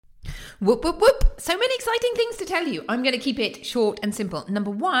Whoop, whoop, whoop. So many exciting things to tell you. I'm going to keep it short and simple. Number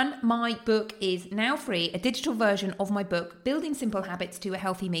one, my book is now free, a digital version of my book, Building Simple Habits to a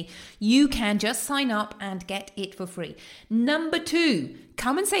Healthy Me. You can just sign up and get it for free. Number two,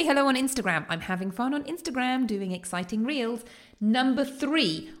 come and say hello on Instagram. I'm having fun on Instagram doing exciting reels. Number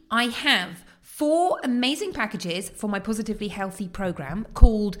three, I have 4 amazing packages for my Positively Healthy program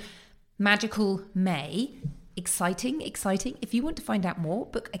called Magical May. Exciting. If you want to find out more,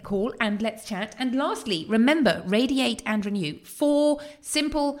 book a call and let's chat. And lastly, remember, Radiate and Renew. 4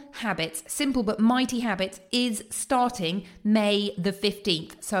 simple habits, simple but mighty habits, is starting May the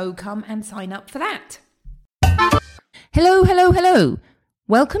 15th. So come and sign up for that. Hello.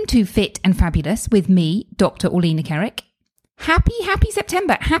 Welcome to Fit and Fabulous with me, Dr. Orlena Kerrick. Happy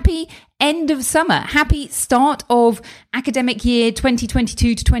September. Happy end of summer. Happy start of academic year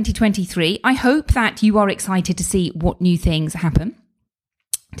 2022 to 2023. I hope that you are excited to see what new things happen.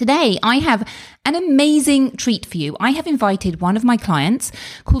 Today, I have an amazing treat for you. I have invited one of my clients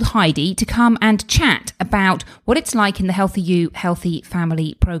called Heidi to come and chat about what it's like in the Healthy You, Healthy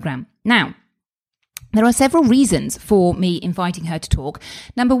Family program. Now, there are several reasons for me inviting her to talk.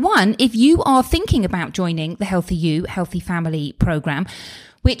 Number one, if you are thinking about joining the Healthy You, Healthy Family program,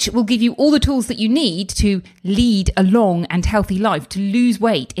 which will give you all the tools that you need to lead a long and healthy life, to lose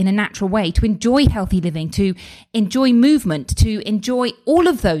weight in a natural way, to enjoy healthy living, to enjoy movement, to enjoy all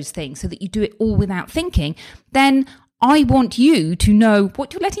of those things so that you do it all without thinking, then I want you to know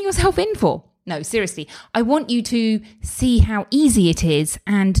what you're letting yourself in for. No, seriously, I want you to see how easy it is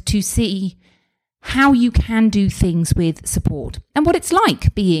and to see how you can do things with support and what it's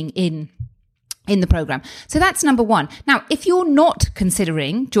like being in the program. So that's number one. Now, if you're not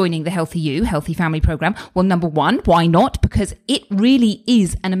considering joining the Healthy You, Healthy Family program, well, number one, why not? Because it really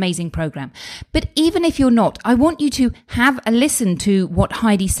is an amazing program. But even if you're not, I want you to have a listen to what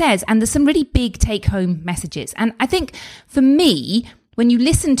Heidi says. And there's some really big take-home messages. And I think for me, when you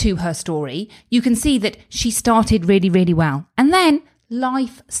listen to her story, you can see that she started really, really well. And then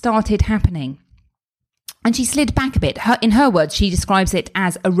life started happening. And she slid back a bit. In her words, she describes it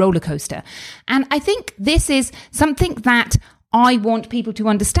as a roller coaster. And I think this is something that I want people to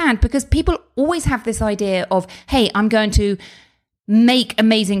understand, because people always have this idea of, hey, I'm going to make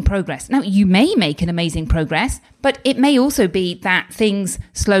amazing progress. Now, you may make an amazing progress, but it may also be that things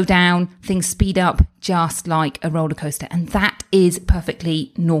slow down, things speed up, just like a roller coaster. And that is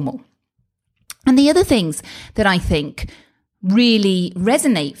perfectly normal. And the other things that I think really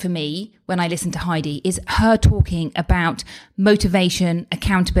resonate for me when I listen to Heidi is her talking about motivation,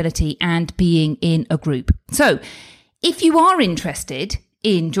 accountability, and being in a group. So if you are interested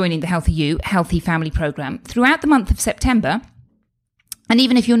in joining the Healthy You, Healthy Family program throughout the month of September, and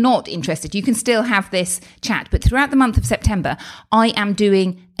even if you're not interested, you can still have this chat. But throughout the month of September, I am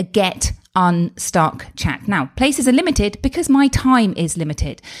doing a Get Unstuck chat. Now, places are limited because my time is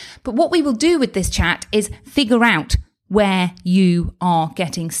limited. But what we will do with this chat is figure out where you are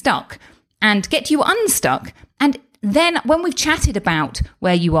getting stuck and get you unstuck. And then when we've chatted about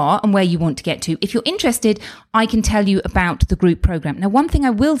where you are and where you want to get to, if you're interested, I can tell you about the group program. Now, one thing I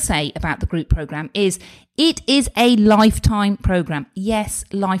will say about the group program is it is a lifetime program. Yes,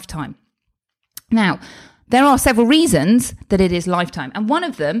 lifetime. Now, there are several reasons that it is lifetime. And one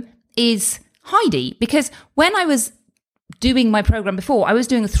of them is Heidi, because when I was doing my program before, I was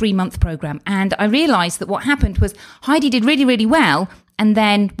doing a 3-month program, and I realized that what happened was Heidi did really, really well, and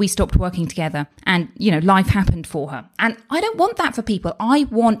then we stopped working together, and, life happened for her. And I don't want that for people. I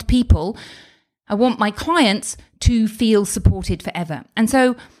want my clients to feel supported forever. And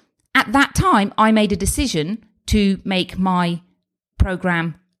so at that time, I made a decision to make my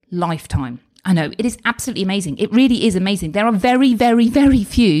program lifetime. I know, it is absolutely amazing. It really is amazing. There are very, very, very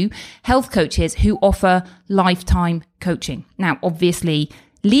few health coaches who offer lifetime coaching. Now, obviously,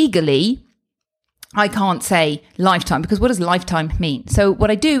 legally, I can't say lifetime, because what does lifetime mean? So what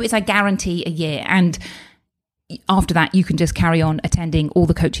I do is I guarantee a year, and after that, you can just carry on attending all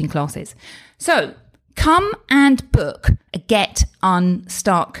the coaching classes. So come and book a Get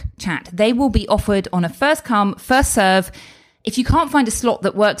Unstuck chat. They will be offered on a first come, first serve. If you can't find a slot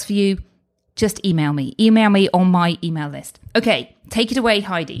that works for you, just email me. Email me on my email list. Okay, take it away,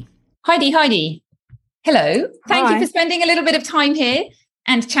 Heidi. Heidi. Hello. Thank you for spending a little bit of time here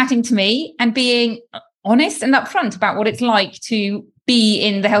and chatting to me and being honest and upfront about what it's like to be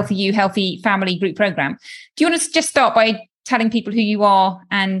in the Healthy You, Healthy Family group program. Do you want to just start by telling people who you are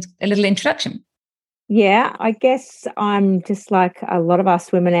and a little introduction? Yeah, I guess I'm just like a lot of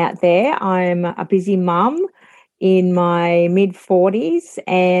us women out there. I'm a busy mum in my mid-40s,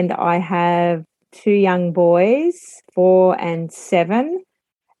 and I have 2 young boys, 4 and 7.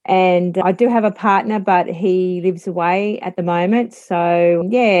 And I do have a partner, but he lives away at the moment. So,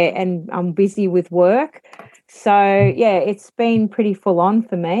 yeah, and I'm busy with work. So, yeah, it's been pretty full on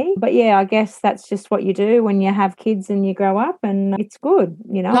for me. But, yeah, I guess that's just what you do when you have kids and you grow up, and it's good.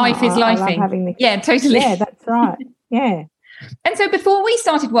 You know, Life is I love lifing. having the kids. Yeah, totally. Yeah, that's right. Yeah. And so before we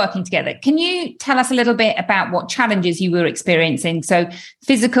started working together, can you tell us a little bit about what challenges you were experiencing? So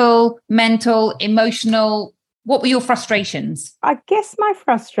physical, mental, emotional, what were your frustrations? I guess my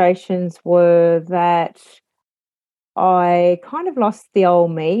frustrations were that I kind of lost the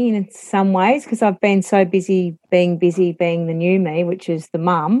old me in some ways because I've been so busy being the new me, which is the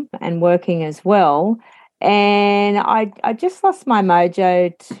mum and working as well. And I just lost my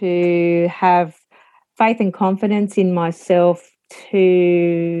mojo to have faith and confidence in myself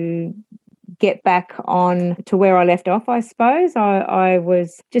to get back on to where I left off, I suppose. I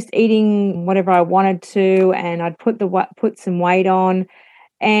was just eating whatever I wanted to, and I'd put some weight on.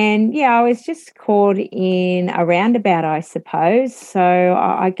 And yeah, I was just caught in a roundabout, I suppose. So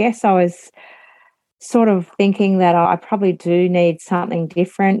I guess I was sort of thinking that I probably do need something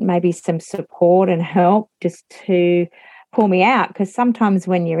different, maybe some support and help just to pull me out. Because sometimes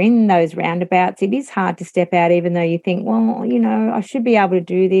when you're in those roundabouts, it is hard to step out, even though you think, well, you know, I should be able to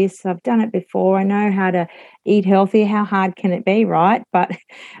do this. I've done it before. I know how to eat healthy. How hard can it be, right? But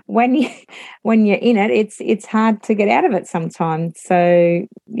when you're in it, it's hard to get out of it sometimes. So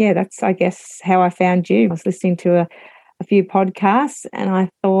yeah, that's I guess how I found you. I was listening to a few podcasts, and I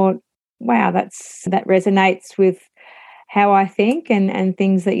thought, wow, that resonates with how I think and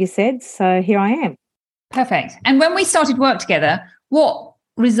things that you said. So here I am. Perfect. And when we started work together, what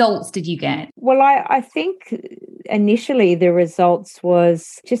results did you get? Well, I think initially the results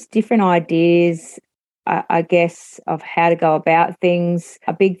was just different ideas, I guess, of how to go about things.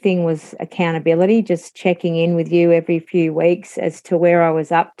 A big thing was accountability, just checking in with you every few weeks as to where I was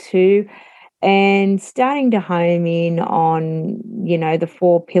up to, and starting to home in on, you know, the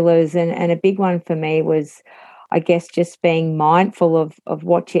 4 pillars. And a big one for me was, I guess, just being mindful of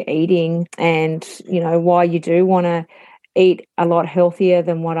what you're eating and, you know, why you do want to eat a lot healthier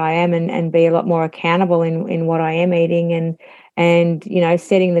than what I am, and be a lot more accountable in what I am eating, and, you know,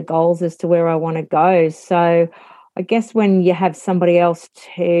 setting the goals as to where I want to go. So I guess when you have somebody else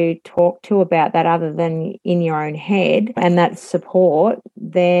to talk to about that other than in your own head and that support,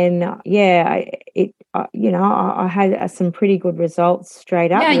 then yeah, I had some pretty good results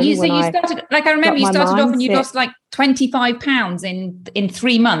straight up. Yeah, really, you started, like, I remember you started off and you lost like 25 pounds in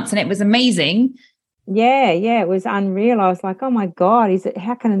 3 months, and it was amazing. Yeah, it was unreal. I was like, oh my God,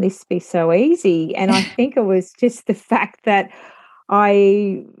 how can this be so easy? And I think it was just the fact that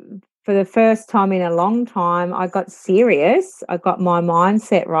for the first time in a long time, I got serious. I got my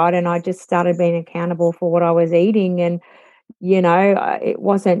mindset right, and I just started being accountable for what I was eating. And, you know, it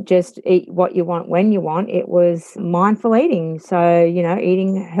wasn't just eat what you want when you want. It was mindful eating. So, you know,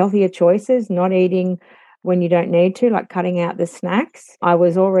 eating healthier choices, not eating when you don't need to, like cutting out the snacks. I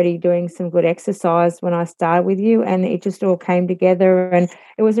was already doing some good exercise when I started with you, and it just all came together. And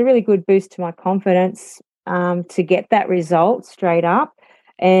it was a really good boost to my confidence to get that result straight up,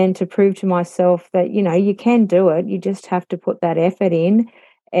 and to prove to myself that, you know, you can do it. You just have to put that effort in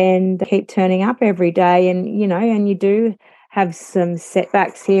and keep turning up every day. And, you know, and you do have some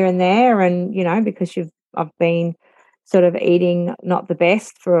setbacks here and there. And, you know, because I've been sort of eating not the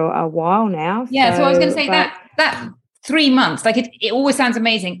best for a while now. Yeah, so I was going to say that 3 months, like it always sounds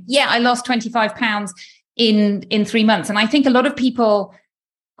amazing. Yeah, I lost 25 pounds in 3 months. And I think a lot of people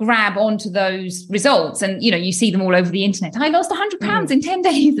grab onto those results, and, you know, you see them all over the internet. I lost 100 pounds in 10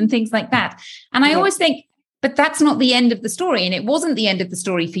 days and things like that. And I always think, but that's not the end of the story. And it wasn't the end of the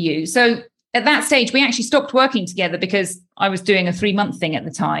story for you. So at that stage, we actually stopped working together because I was doing a 3-month thing at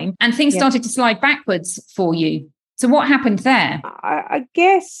the time, and things started to slide backwards for you. So what happened there? I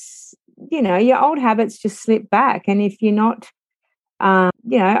guess, you know, your old habits just slip back. And if you're not,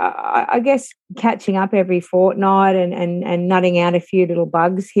 you know, I guess catching up every fortnight and nutting out a few little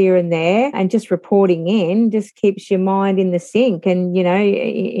bugs here and there and just reporting in just keeps your mind in the sink, and, you know,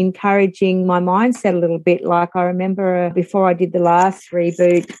 encouraging my mindset a little bit. Like I remember before I did the last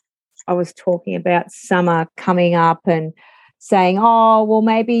reboot, I was talking about summer coming up and saying, oh, well,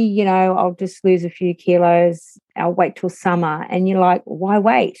 maybe, you know, I'll just lose a few kilos. I'll wait till summer. And you're like, why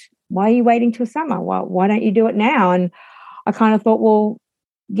wait? Why are you waiting till summer? Why don't you do it now? And I kind of thought, well,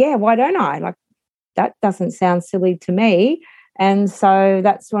 yeah, why don't I? Like, that doesn't sound silly to me. And so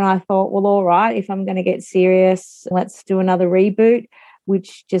that's when I thought, well, all right, if I'm going to get serious, let's do another reboot,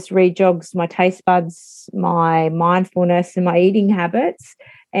 which just rejogs my taste buds, my mindfulness and my eating habits,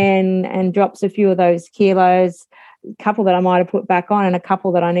 and drops a few of those kilos a couple that I might have put back on and a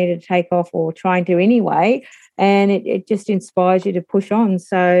couple that I needed to take off or try and do anyway. And it just inspires you to push on.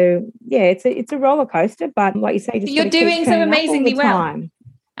 So yeah, it's a roller coaster, but like you say, just you're doing so amazingly well. And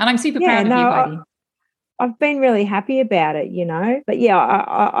I'm super proud of you, Heidi. I've been really happy about it, but yeah,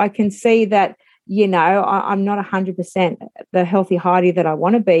 I can see that, I'm not 100% the healthy Heidi that I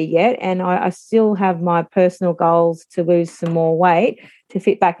want to be yet. And I still have my personal goals to lose some more weight, to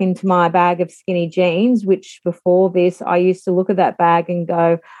fit back into my bag of skinny jeans, which before this, I used to look at that bag and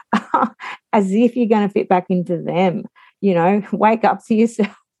go, as if you're going to fit back into them, wake up to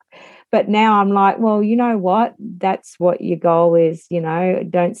yourself. But now I'm like, well, you know what? That's what your goal is,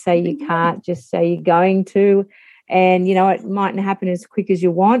 Don't say you can't, just say you're going to. And, it mightn't happen as quick as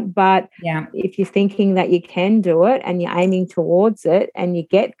you want, but if you're thinking that you can do it and you're aiming towards it and you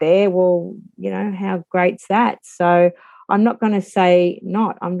get there, well, how great's that? So I'm not going to say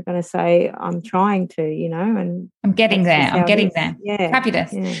not. I'm going to say I'm trying to, and I'm getting there. I'm getting there. Yeah.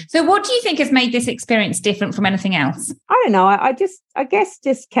 Fabulous. Yeah. So what do you think has made this experience different from anything else? I don't know. I guess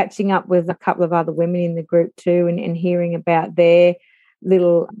just catching up with a couple of other women in the group too and hearing about their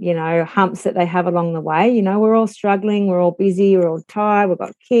little, humps that they have along the way. We're all struggling. We're all busy. We're all tired. We've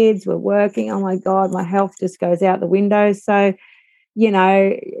got kids. We're working. Oh, my God, my health just goes out the window. So,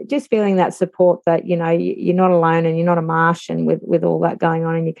 just feeling that support that, you're not alone and you're not a Martian with all that going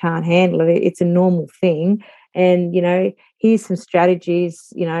on and you can't handle it. It's a normal thing. And, here's some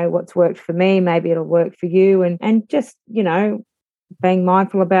strategies, what's worked for me, maybe it'll work for you. And just, being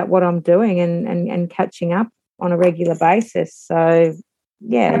mindful about what I'm doing and catching up on a regular basis. So,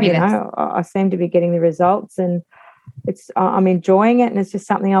 yeah, fabulous. I seem to be getting the results and I'm enjoying it and it's just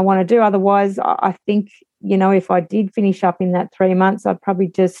something I want to do. Otherwise, I think, if I did finish up in that 3 months, I'd probably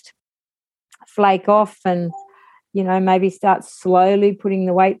just flake off and, maybe start slowly putting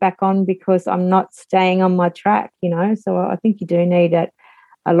the weight back on because I'm not staying on my track, So I think you do need a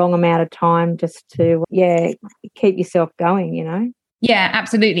long amount of time just to, keep yourself going, Yeah,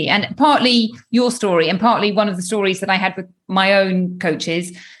 absolutely. And partly your story and partly one of the stories that I had with my own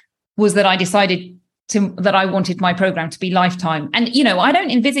coaches was that I decided that I wanted my program to be lifetime. And, I don't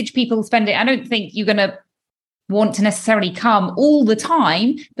envisage people I don't think you're going to want to necessarily come all the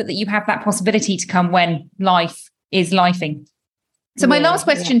time, but that you have that possibility to come when life is lifing. So my last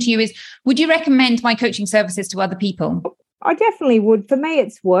question to you is, would you recommend my coaching services to other people? I definitely would. For me,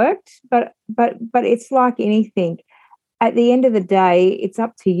 it's worked, but it's like anything. At the end of the day, it's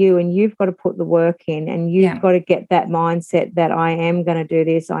up to you and you've got to put the work in and you've got to get that mindset that I am going to do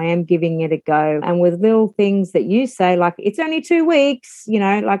this. I am giving it a go. And with little things that you say, like it's only 2 weeks,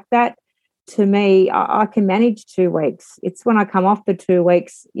 like that, to me, I can manage 2 weeks. It's when I come off the 2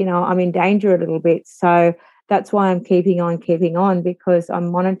 weeks, I'm in danger a little bit. So that's why I'm keeping on because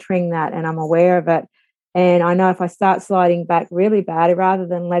I'm monitoring that and I'm aware of it. And I know if I start sliding back really bad, rather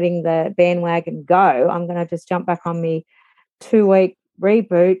than letting the bandwagon go, I'm going to just jump back on me 2-week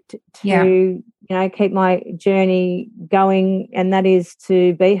reboot to, keep my journey going. And that is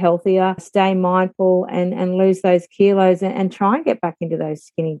to be healthier, stay mindful and lose those kilos and try and get back into those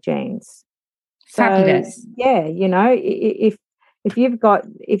skinny jeans. Fabulous. So, yeah,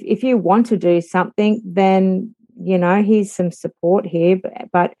 if you want to do something, then, here's some support here,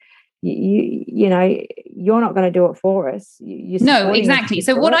 but you're not going to do it for us. No, exactly.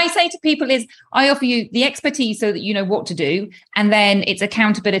 So what I say to people is I offer you the expertise so that you know what to do, and then it's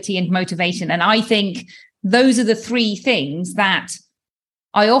accountability and motivation. And I think those are the 3 things that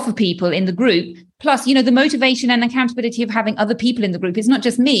I offer people in the group. Plus, the motivation and accountability of having other people in the group. It's not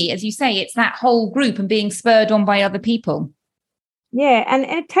just me, as you say, it's that whole group and being spurred on by other people. Yeah, and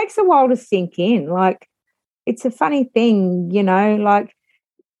it takes a while to sink in. Like, it's a funny thing, like,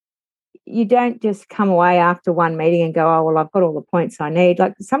 you don't just come away after one meeting and go, oh, well, I've got all the points I need.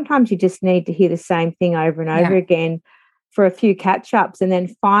 Like sometimes you just need to hear the same thing over and over again for a few catch-ups. And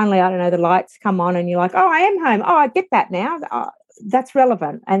then finally, I don't know, the lights come on and you're like, oh, I am home. Oh, I get that now. That's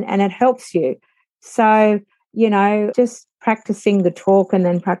relevant. And it helps you. So, just practicing the talk and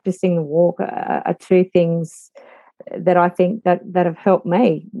then practicing the walk are 2 things that I think that have helped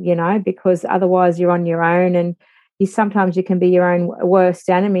me, because otherwise you're on your own and sometimes you can be your own worst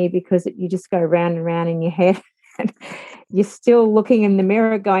enemy because you just go round and round in your head and you're still looking in the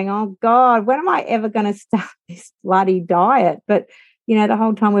mirror going, oh, God, when am I ever going to start this bloody diet? But, the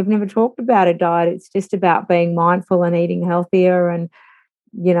whole time we've never talked about a diet. It's just about being mindful and eating healthier and,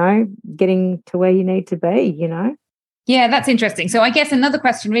 getting to where you need to be, Yeah, that's interesting. So I guess another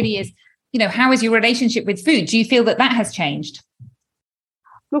question really is, how is your relationship with food? Do you feel that has changed?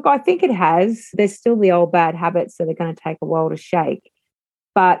 Look, I think it has. There's still the old bad habits that are going to take a while to shake.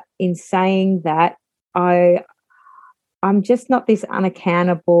 But in saying that, I I'm just not this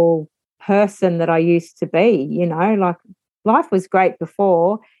unaccountable person that I used to be, like life was great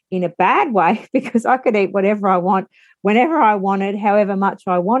before in a bad way because I could eat whatever I want, whenever I wanted, however much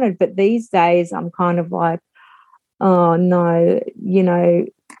I wanted. But these days I'm kind of like, oh no, you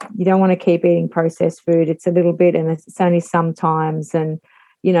don't want to keep eating processed food. It's a little bit and it's only sometimes, and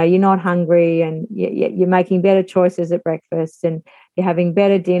you're not hungry, and you're making better choices at breakfast, and you're having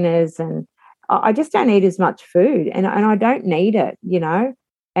better dinners, and I just don't eat as much food, and I don't need it,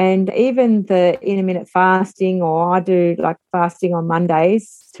 And even the intermittent fasting, or I do like fasting on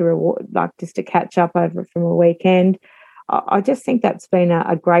Mondays to reward, like just to catch up over from a weekend. I just think that's been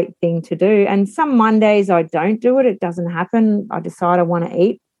a great thing to do. And some Mondays I don't do it. It doesn't happen. I decide I want to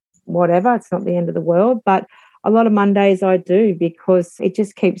eat whatever. It's not the end of the world. But a lot of Mondays I do because it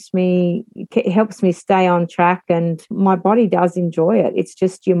just it helps me stay on track, and my body does enjoy it. It's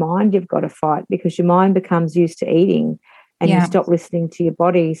just your mind you've got to fight, because your mind becomes used to eating and you stop listening to your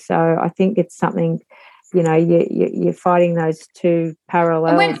body. So I think it's something, you're fighting those two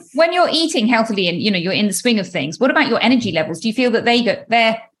parallels. And when you're eating healthily and, you're in the swing of things, what about your energy levels? Do you feel that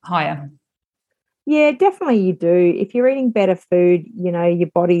they're higher? Yeah, definitely you do. If you're eating better food, your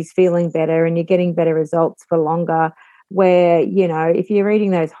body's feeling better and you're getting better results for longer. Where, if you're eating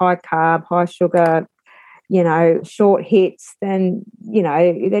those high carb, high sugar, short hits, then,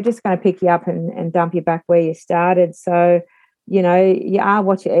 they're just going to pick you up and dump you back where you started. So, you are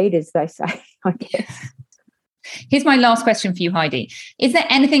what you eat, as they say, I guess. Here's my last question for you, Heidi. Is there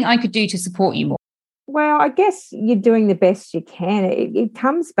anything I could do to support you more? Well, I guess you're doing the best you can. It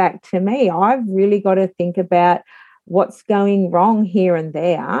comes back to me. I've really got to think about what's going wrong here and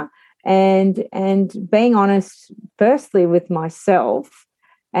there, and being honest, firstly, with myself,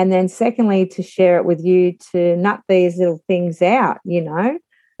 and then secondly, to share it with you, to nut these little things out,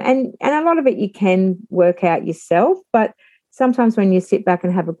 and a lot of it you can work out yourself, but sometimes when you sit back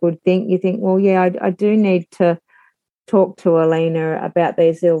and have a good think, you think, well, yeah, I do need to talk to Alina about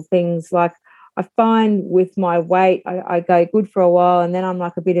these little things. Like I find with my weight, I go good for a while, and then I'm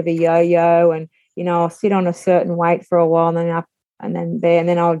like a bit of a yo-yo, and, I'll sit on a certain weight for a while and then up and then there, and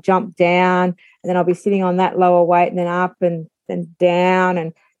then I'll jump down, and then I'll be sitting on that lower weight and then up and then down.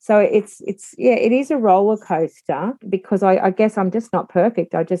 And so it is a roller coaster, because I guess I'm just not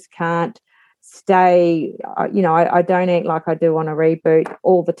perfect. I just can't stay, I don't eat like I do on a reboot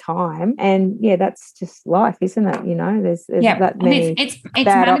all the time. And that's just life, isn't it? There's that many. It's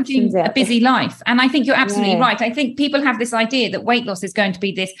managing a busy life. And I think you're absolutely right. I think people have this idea that weight loss is going to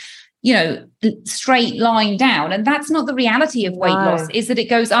be this, straight line down. And that's not the reality of weight loss, is that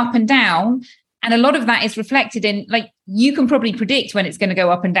it goes up and down. And a lot of that is reflected in, like, you can probably predict when it's going to go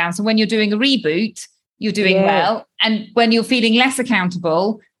up and down. So when you're doing a reboot, you're doing well. And when you're feeling less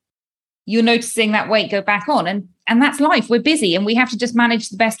accountable, you're noticing that weight go back on. And that's life. We're busy and we have to just manage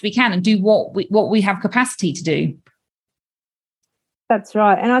the best we can and do what we have capacity to do. That's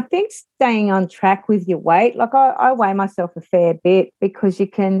right. And I think staying on track with your weight, like I weigh myself a fair bit, because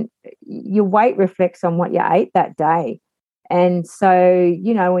your weight reflects on what you ate that day. And so,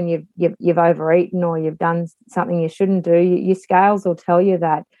 when you've overeaten or you've done something you shouldn't do, your scales will tell you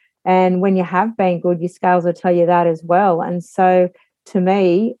that. And when you have been good, your scales will tell you that as well. And so to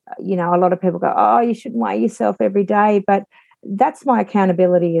me, a lot of people go, oh, you shouldn't weigh yourself every day. But that's my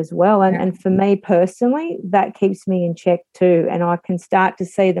accountability as well. And for me personally, that keeps me in check too. And I can start to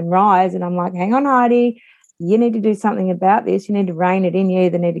see them rise. And I'm like, hang on, Heidi, you need to do something about this. You need to rein it in. You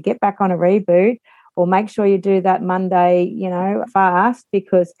either need to get back on a reboot, or make sure you do that Monday, fast,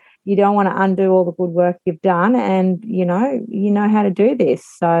 because you don't want to undo all the good work you've done, and you know how to do this.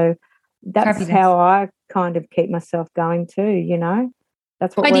 So that's Fabulous. How I kind of keep myself going too.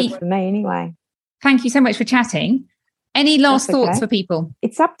 That's what Heidi, works for me anyway. Thank you so much for chatting. Any last thoughts for people?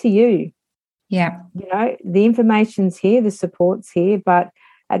 It's up to you. Yeah. The information's here, the support's here, but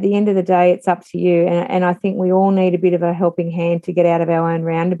at the end of the day, it's up to you. And I think we all need a bit of a helping hand to get out of our own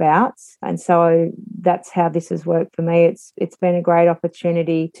roundabouts. And so that's how this has worked for me. It's been a great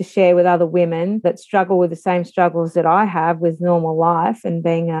opportunity to share with other women that struggle with the same struggles that I have with normal life and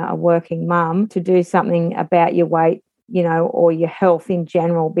being a working mum, to do something about your weight, or your health in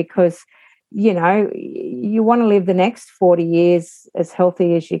general, because you want to live the next 40 years as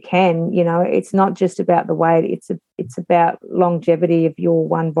healthy as you can. It's not just about the weight, it's about longevity of your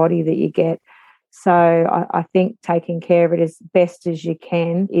one body that you get. So I think taking care of it as best as you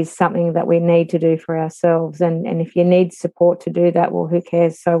can is something that we need to do for ourselves. And if you need support to do that, well, who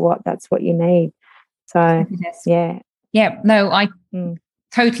cares? So what? That's what you need. So, yeah. Yeah, no, I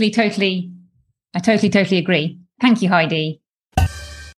totally agree. Thank you, Heidi.